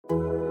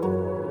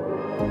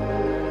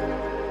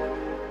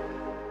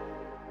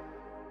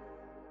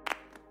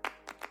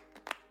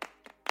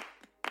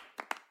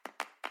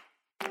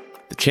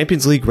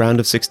Champions League round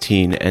of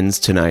 16 ends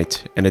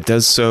tonight, and it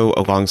does so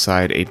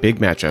alongside a big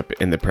matchup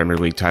in the Premier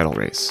League title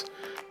race.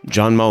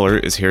 John Muller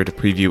is here to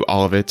preview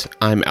all of it.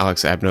 I'm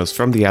Alex Abnos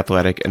from The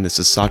Athletic, and this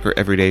is Soccer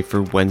Every Day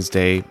for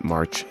Wednesday,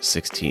 March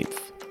 16th.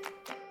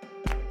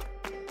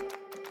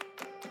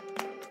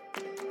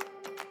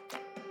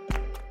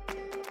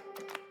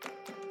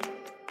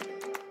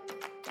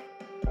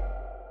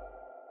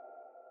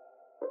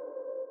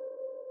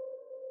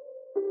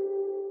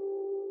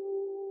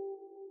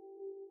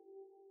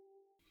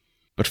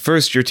 But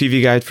first, your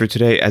TV guide for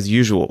today, as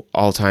usual,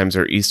 all times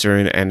are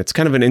Eastern, and it's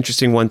kind of an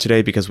interesting one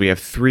today because we have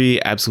three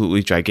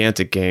absolutely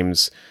gigantic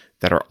games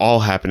that are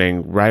all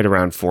happening right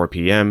around 4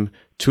 p.m.,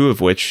 two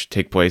of which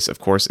take place, of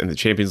course, in the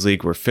Champions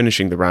League. We're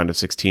finishing the round of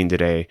 16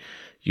 today.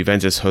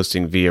 Juventus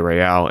hosting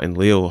Villarreal and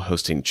Lille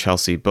hosting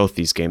Chelsea. Both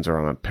these games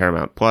are on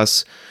Paramount+.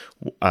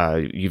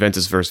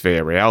 Juventus versus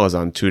Villarreal is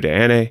on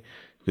TUDN.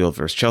 Lille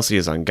versus Chelsea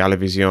is on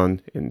Galavisión,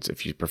 and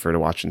if you prefer to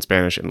watch in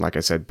Spanish. And like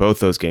I said,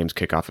 both those games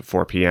kick off at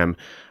 4 p.m.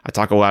 I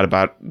talk a lot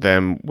about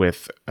them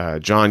with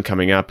John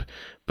coming up,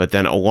 but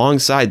then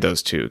alongside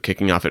those two,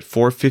 kicking off at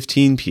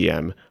 4:15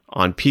 p.m.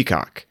 on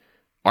Peacock,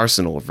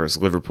 Arsenal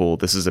versus Liverpool.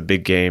 This is a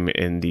big game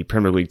in the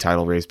Premier League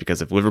title race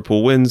because if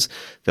Liverpool wins,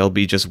 they'll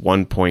be just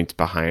 1 point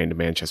behind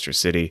Manchester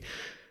City.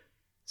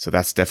 So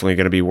that's definitely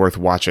going to be worth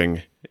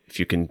watching. If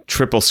you can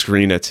triple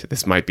screen it,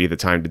 this might be the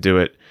time to do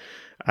it.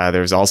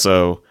 There's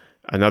also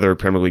another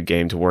Premier League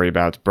game to worry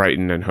about,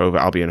 Brighton and Hove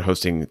Albion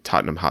hosting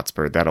Tottenham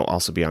Hotspur. That'll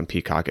also be on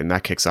Peacock, and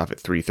that kicks off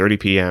at 3:30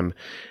 p.m.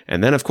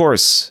 And then, of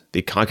course,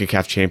 the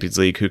CONCACAF Champions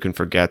League. Who can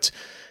forget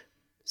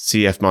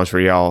CF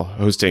Montreal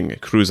hosting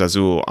Cruz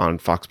Azul on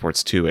Fox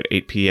Sports 2 at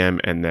 8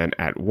 p.m. And then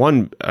at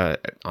 1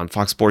 on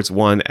Fox Sports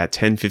 1 at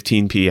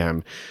 10:15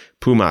 p.m.,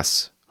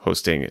 Pumas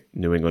hosting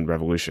New England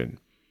Revolution.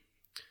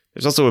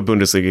 There's also a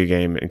Bundesliga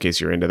game, in case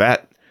you're into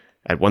that,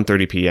 at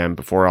 1:30 p.m.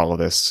 before all of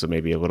this, so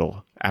maybe a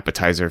little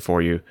appetizer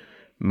for you.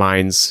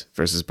 Mainz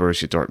versus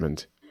Borussia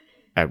Dortmund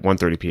at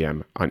 1:30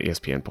 p.m. on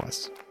ESPN+.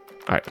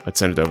 All right, let's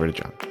send it over to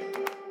John.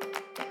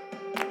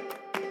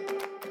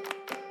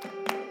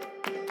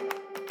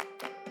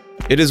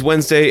 It is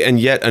Wednesday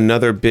and yet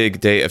another big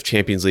day of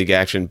Champions League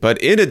action, but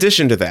in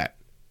addition to that,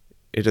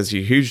 it is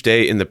a huge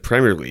day in the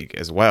Premier League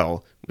as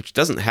well, which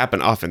doesn't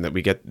happen often that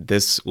we get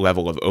this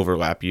level of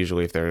overlap.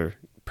 Usually if there are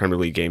Premier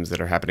League games that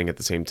are happening at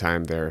the same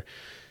time, they're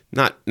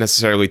not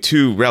necessarily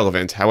too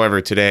relevant.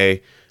 However,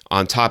 today,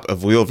 on top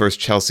of Lille versus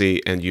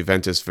Chelsea and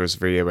Juventus versus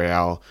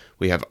Villarreal,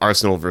 we have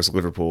Arsenal versus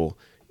Liverpool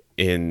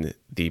in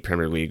the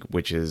Premier League,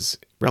 which is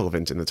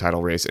relevant in the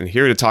title race. And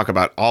here to talk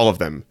about all of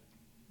them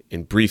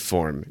in brief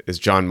form is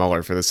John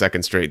Muller for the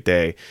second straight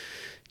day.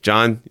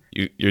 John,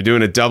 you're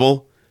doing a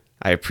double.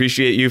 I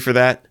appreciate you for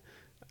that.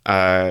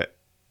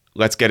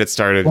 Let's get it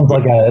started.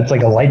 It's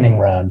like a lightning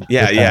round.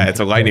 Yeah, it's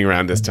a lightning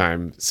round this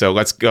time. So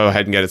let's go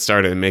ahead and get it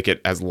started and make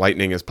it as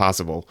lightning as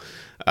possible.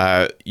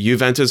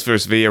 Juventus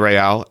versus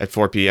Villarreal at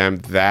 4 p.m.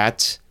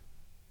 That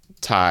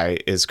tie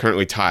is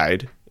currently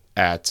tied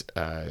at,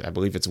 I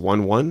believe it's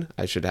 1-1.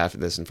 I should have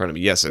this in front of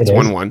me. Yes, it's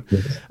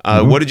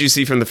 1-1. What did you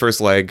see from the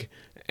first leg,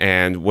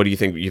 and what do you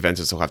think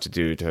Juventus will have to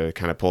do to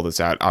kind of pull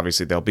this out?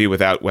 Obviously, they'll be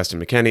without Weston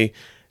McKennie,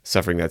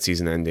 suffering that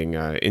season-ending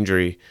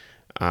injury.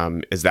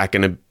 Is that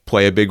going to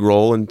play a big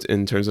role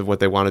in terms of what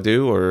they want to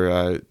do?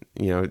 Or,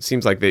 it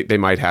seems like they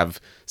might have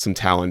some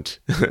talent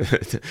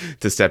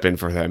to step in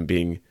for them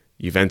being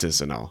Juventus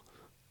and all.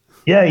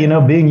 Yeah,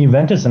 being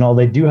Juventus and all,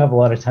 they do have a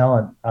lot of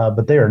talent,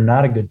 but they are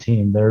not a good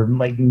team. They're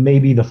like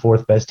maybe the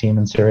fourth best team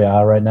in Serie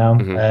A right now.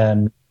 Mm-hmm.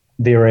 And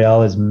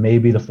Villarreal is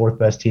maybe the fourth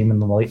best team in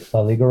the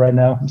La Liga right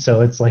now.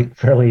 So it's like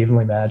fairly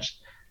evenly matched.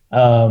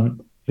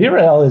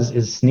 Villarreal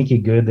is sneaky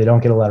good. They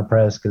don't get a lot of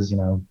press because,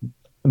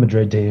 the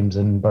Madrid teams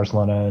and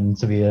Barcelona and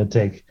Sevilla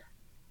take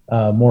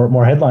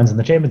more headlines in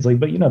the Champions League.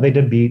 But, they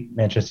did beat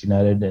Manchester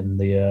United in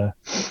the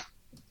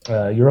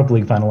Europa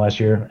League final last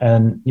year.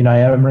 And,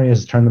 Emery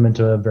has turned them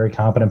into a very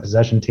competent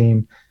possession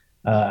team.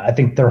 I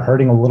think they're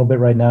hurting a little bit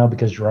right now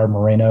because Gerard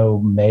Moreno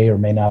may or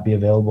may not be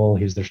available.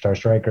 He's their star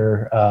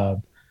striker,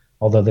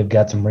 although they've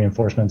got some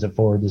reinforcements at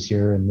forward this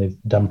year, and they've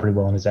done pretty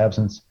well in his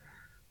absence.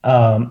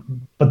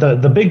 But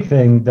the big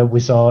thing that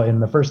we saw in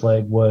the first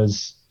leg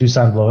was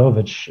Dusan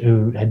Vlahovic,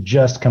 who had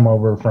just come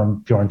over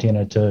from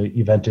Fiorentina to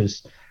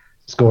Juventus,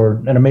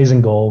 scored an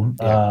amazing goal,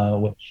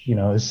 which,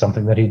 is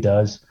something that he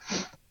does.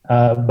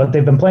 But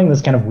they've been playing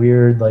this kind of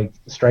weird, like,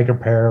 striker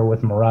pair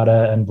with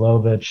Morata and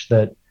Vlahovic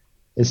that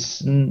is,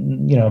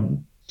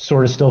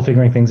 sort of still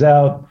figuring things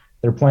out.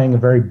 They're playing a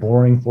very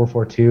boring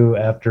 4-4-2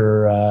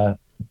 after,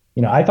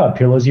 I thought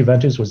Pirlo's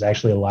Juventus was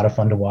actually a lot of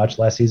fun to watch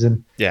last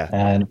season. Yeah.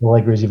 And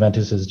Allegri's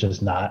Juventus is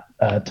just not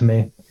to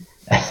me.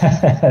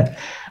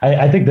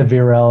 I think that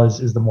Villarreal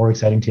is the more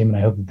exciting team, and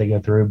I hope that they go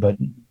through. But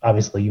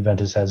obviously,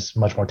 Juventus has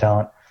much more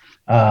talent.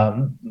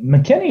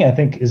 McKennie, I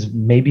think, is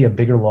maybe a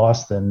bigger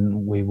loss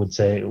than we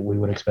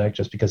would expect,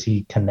 just because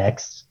he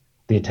connects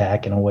the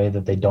attack in a way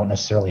that they don't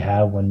necessarily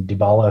have when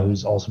Dybala,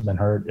 who's also been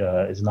hurt,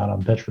 is not on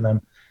the pitch for them,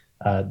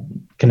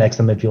 connects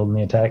the midfield and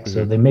the attack. Mm-hmm.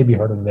 So they may be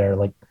hurting there.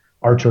 Like,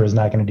 Archer is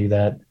not going to do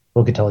that.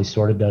 Locatelli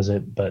sort of does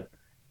it, but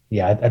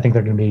yeah, I think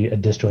they're going to be a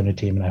disjointed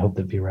team, and I hope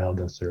that Villarreal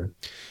goes through.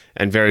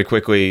 And very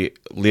quickly,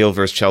 Lille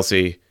versus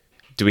Chelsea.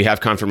 Do we have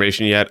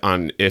confirmation yet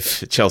on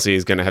if Chelsea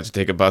is going to have to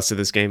take a bus to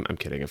this game? I'm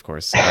kidding, of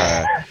course.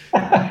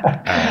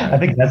 I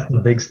think that's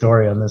the big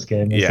story on this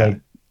game. It's like,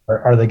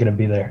 are they going to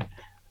be there?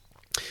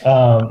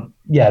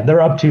 Yeah,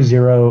 they're up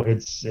 2-0.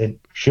 It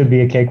should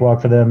be a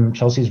cakewalk for them.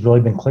 Chelsea's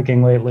really been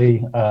clicking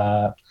lately,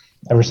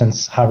 ever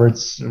since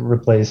Havertz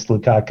replaced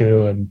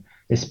Lukaku, and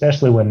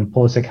especially when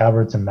Pulisic,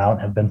 Havertz, and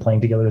Mount have been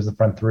playing together as the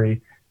front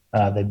three.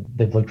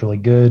 They've looked really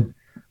good.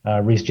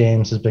 Reece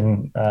James has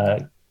been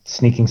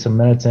sneaking some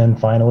minutes in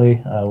finally,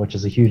 which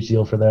is a huge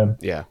deal for them.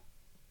 Yeah.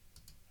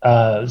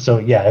 So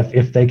yeah,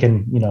 if they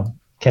can,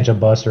 catch a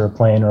bus or a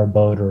plane or a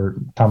boat or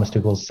Thomas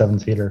Tuchel's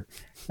 7-seater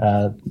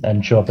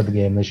and show up at the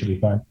game, they should be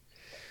fine.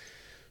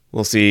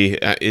 We'll see.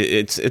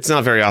 It's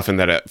not very often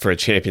that for a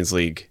Champions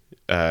League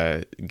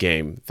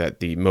game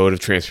that the mode of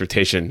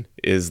transportation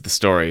is the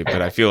story,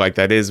 but I feel like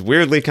that is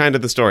weirdly kind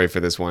of the story for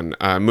this one.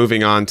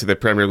 Moving on to the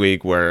Premier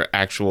League, where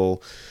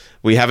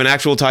we have an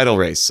actual title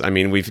race. I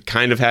mean, we've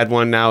kind of had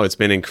one now. It's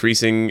been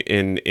increasing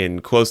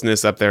in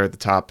closeness up there at the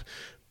top,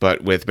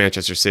 but with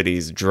Manchester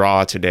City's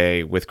draw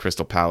today with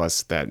Crystal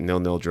Palace, that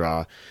 0-0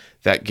 draw,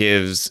 that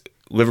gives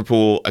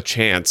Liverpool a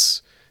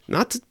chance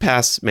not to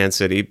pass Man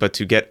City, but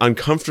to get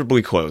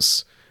uncomfortably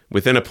close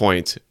within a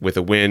point with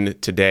a win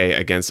today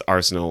against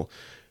Arsenal,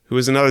 who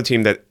is another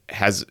team that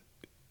has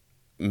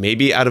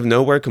maybe out of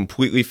nowhere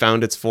completely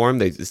found its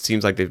form. It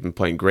seems like they've been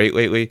playing great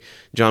lately.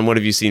 John, what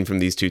have you seen from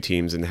these two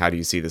teams, and how do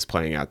you see this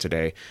playing out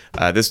today?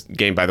 This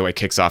game, by the way,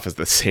 kicks off at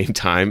the same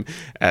time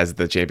as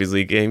the Champions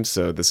League game,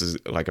 so this is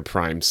like a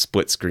prime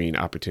split-screen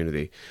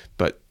opportunity.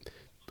 But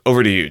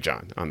over to you,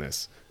 John, on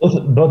this.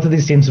 Both of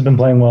these teams have been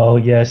playing well,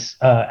 yes.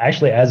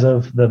 Actually, as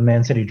of the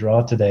Man City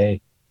draw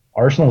today,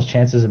 Arsenal's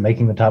chances of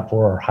making the top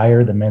four are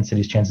higher than Man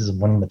City's chances of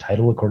winning the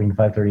title, according to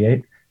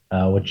 538.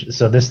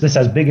 So this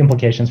has big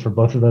implications for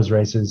both of those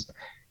races.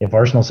 If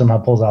Arsenal somehow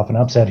pulls off an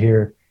upset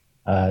here,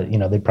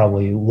 they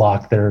probably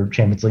lock their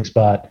Champions League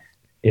spot.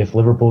 If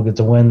Liverpool gets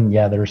a win,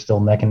 yeah, they're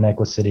still neck and neck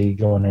with City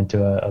going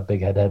into a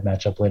big head-to-head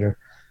matchup later.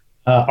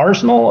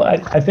 Arsenal,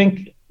 I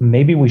think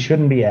maybe we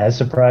shouldn't be as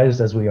surprised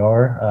as we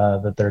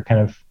are that they're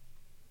kind of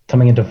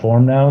coming into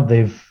form now.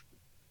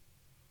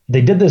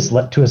 They did this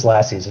to us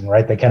last season,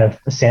 right? They kind of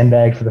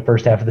sandbagged for the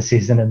first half of the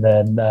season, and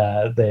then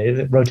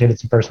they rotated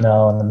some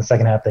personnel, and in the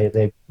second half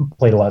they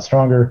played a lot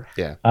stronger.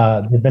 Yeah.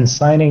 They've been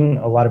signing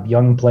a lot of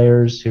young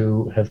players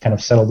who have kind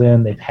of settled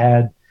in. They've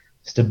had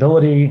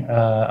stability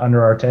under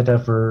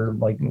Arteta for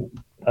like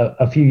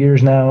a few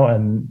years now,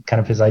 and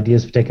kind of his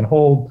ideas have taken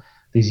hold.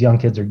 These young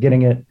kids are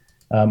getting it.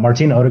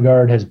 Martin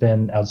Odegaard has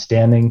been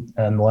outstanding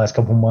in the last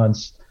couple of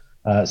months.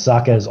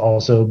 Saka has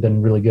also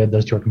been really good.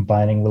 Those two are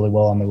combining really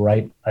well on the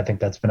right. I think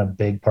that's been a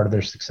big part of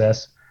their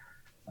success.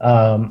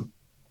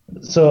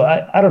 So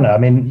I don't know. I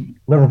mean,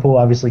 Liverpool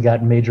obviously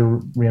got major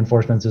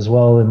reinforcements as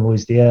well, and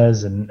Luis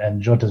Diaz and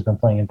Jota's been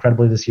playing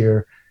incredibly this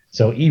year.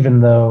 So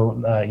even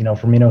though,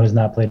 Firmino has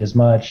not played as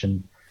much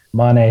and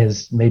Mane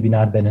has maybe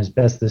not been his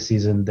best this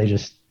season,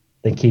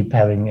 they keep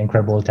having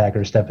incredible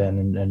attackers step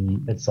in,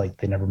 and it's like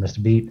they never missed a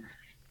beat.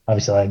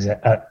 Obviously,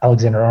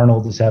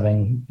 Alexander-Arnold is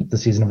having the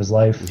season of his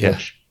life, which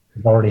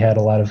has already had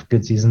a lot of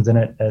good seasons in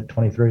it at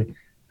 23.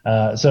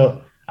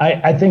 So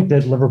I think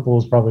that Liverpool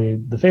is probably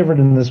the favorite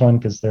in this one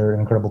because they're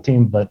an incredible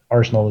team, but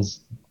Arsenal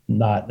is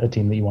not a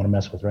team that you want to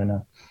mess with right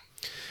now.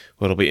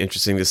 Well, it'll be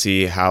interesting to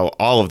see how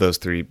all of those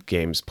three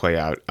games play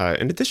out.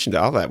 In addition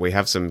to all that, we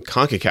have some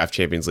CONCACAF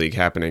Champions League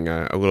happening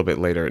a little bit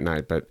later at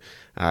night, but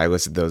I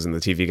listed those in the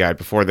TV guide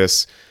before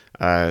this.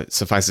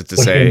 Suffice it to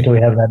say, what game do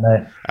we have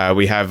that night?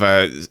 We have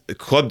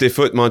Club de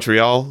Foot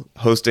Montreal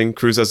hosting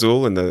Cruz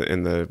Azul in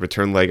the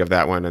return leg of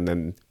that one, and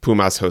then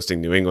Pumas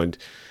hosting New England,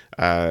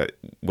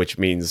 which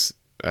means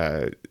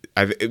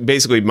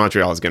basically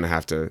Montreal is going to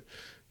have to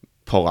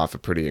pull off a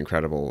pretty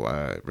incredible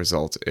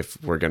result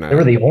if we're going to. They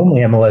were the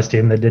only MLS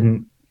team that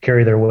didn't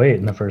carry their weight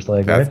in the first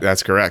leg. Right?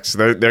 That's correct.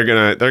 So they're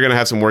gonna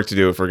have some work to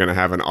do if we're gonna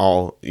have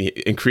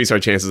increase our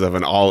chances of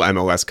an all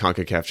MLS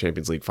CONCACAF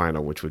Champions League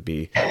final, which would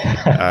be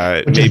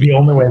which is the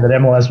only way that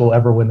MLS will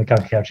ever win the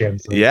CONCACAF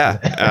Champions League. Yeah,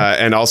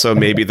 and also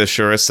maybe the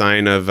surest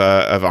sign of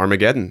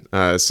Armageddon.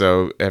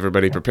 So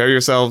everybody prepare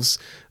yourselves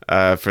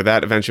for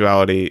that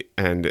eventuality.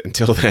 And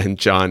until then,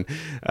 John,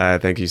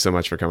 thank you so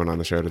much for coming on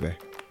the show today.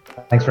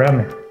 Thanks for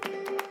having me.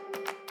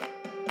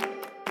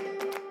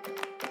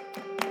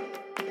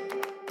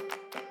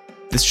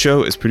 This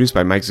show is produced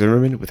by Mike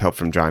Zimmerman with help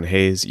from John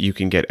Hayes. You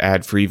can get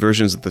ad-free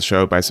versions of the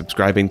show by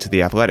subscribing to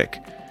The Athletic.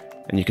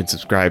 And you can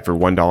subscribe for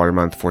 $1 a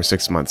month for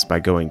 6 months by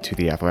going to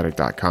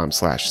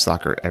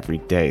theathletic.com/soccer every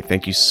day.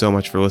 Thank you so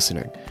much for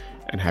listening,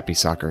 and happy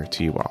soccer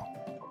to you all.